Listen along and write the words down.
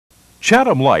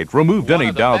Chatham Light removed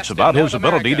any doubts about his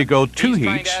ability to go 2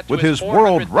 heats with his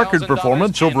world record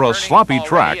performance over a sloppy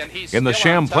track in the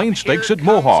Champlain Stakes at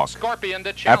Mohawk.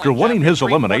 After winning his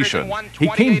elimination, he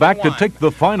came back to take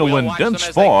the final in dense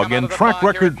fog and track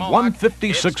record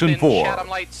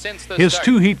 156.4. His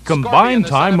 2-heat combined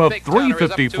time of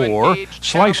 3:54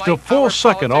 sliced a full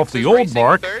second off the old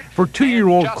mark for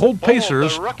 2-year-old Colt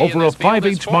Pacers over a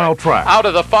 5/8 mile track. Out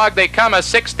of the fog they come, a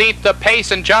 16th to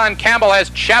pace, and John Campbell has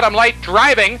Chatham Light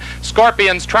driving.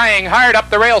 Scorpions trying hard up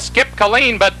the rail, Skip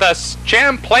Colleen, but the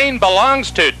Champlain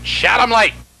belongs to Chatham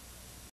Light.